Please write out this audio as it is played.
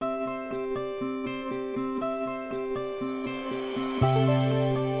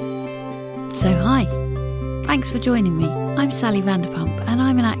Thanks for joining me. I'm Sally Vanderpump and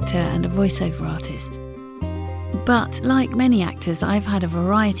I'm an actor and a voiceover artist. But like many actors, I've had a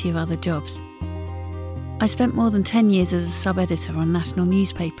variety of other jobs. I spent more than 10 years as a sub-editor on national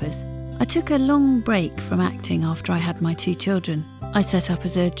newspapers. I took a long break from acting after I had my 2 children. I set up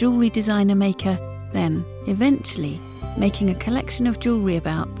as a jewellery designer maker, then, eventually, making a collection of jewellery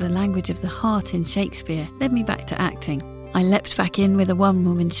about the language of the heart in Shakespeare led me back to acting. I leapt back in with a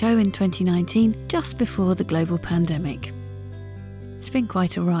one-woman show in 2019, just before the global pandemic. It's been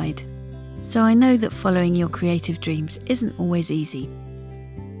quite a ride. So I know that following your creative dreams isn't always easy.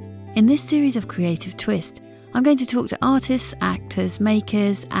 In this series of Creative Twist, I'm going to talk to artists, actors,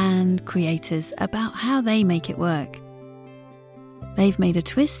 makers and creators about how they make it work. They've made a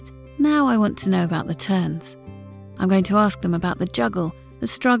twist, now I want to know about the turns. I'm going to ask them about the juggle, the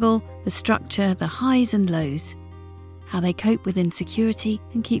struggle, the structure, the highs and lows. How they cope with insecurity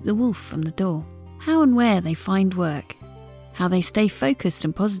and keep the wolf from the door. How and where they find work. How they stay focused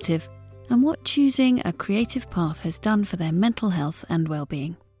and positive. And what choosing a creative path has done for their mental health and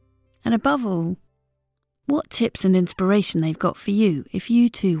well-being. And above all, what tips and inspiration they've got for you if you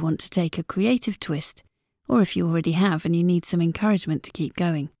too want to take a creative twist, or if you already have and you need some encouragement to keep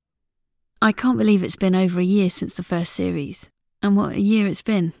going. I can't believe it's been over a year since the first series, and what a year it's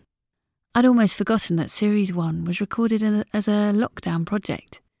been. I'd almost forgotten that Series 1 was recorded as a lockdown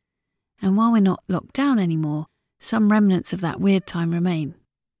project. And while we're not locked down anymore, some remnants of that weird time remain.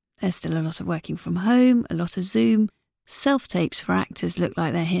 There's still a lot of working from home, a lot of Zoom, self-tapes for actors look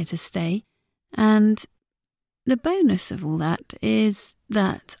like they're here to stay, and the bonus of all that is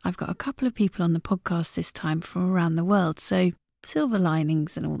that I've got a couple of people on the podcast this time from around the world, so silver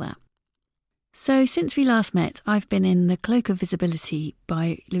linings and all that. So since we last met, I've been in The Cloak of Visibility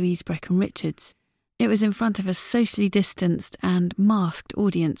by Louise Breckin-Richards. It was in front of a socially distanced and masked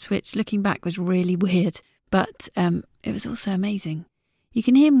audience, which looking back was really weird, but it was also amazing. You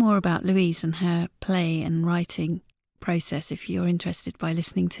can hear more about Louise and her play and writing process if you're interested by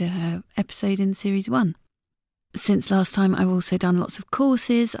listening to her episode in Series 1. Since last time, I've also done lots of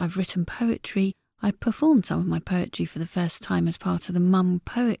courses, I've written poetry, I performed some of my poetry for the first time as part of the Mum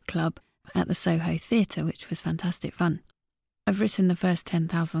Poet Club at the Soho Theatre, which was fantastic fun. I've written the first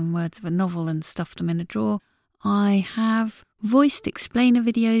 10,000 words of a novel and stuffed them in a drawer. I have voiced explainer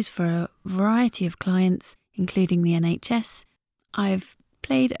videos for a variety of clients, including the NHS. I've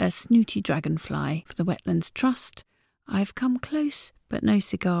played a snooty dragonfly for the Wetlands Trust. I've come close but no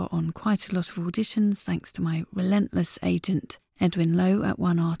cigar on quite a lot of auditions thanks to my relentless agent Edwin Lowe at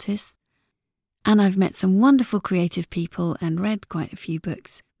One Artist. And I've met some wonderful creative people and read quite a few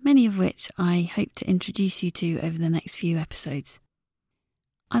books, many of which I hope to introduce you to over the next few episodes.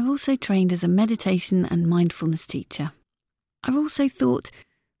 I've also trained as a meditation and mindfulness teacher. I've also thought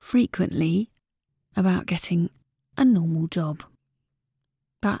frequently about getting a normal job.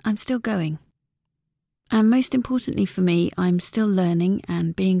 But I'm still going. And most importantly for me, I'm still learning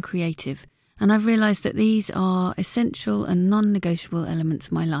and being creative, and I've realised that these are essential and non-negotiable elements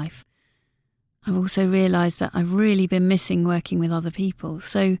of my life. I've also realised that I've really been missing working with other people,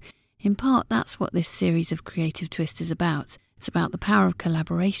 so in part that's what this series of Creative Twist is about. It's about the power of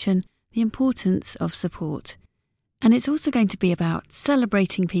collaboration, the importance of support, and it's also going to be about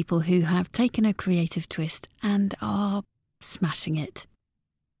celebrating people who have taken a creative twist and are smashing it.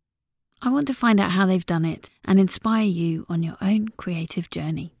 I want to find out how they've done it and inspire you on your own creative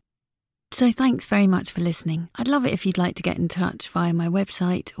journey. So thanks very much for listening. I'd love it if you'd like to get in touch via my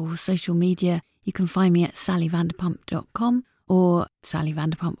website or social media. You can find me at sallyvanderpump.com or Sally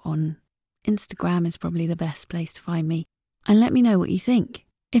Vanderpump on Instagram is probably the best place to find me. And let me know what you think.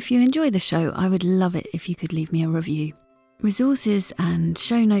 If you enjoy the show, I would love it if you could leave me a review. Resources and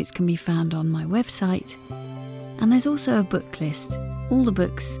show notes can be found on my website. And there's also a book list. All the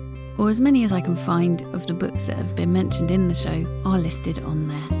books, or as many as I can find of the books that have been mentioned in the show, are listed on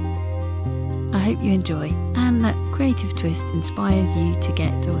there. I hope you enjoy and that Creative Twist inspires you to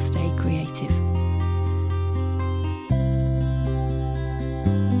get or stay creative.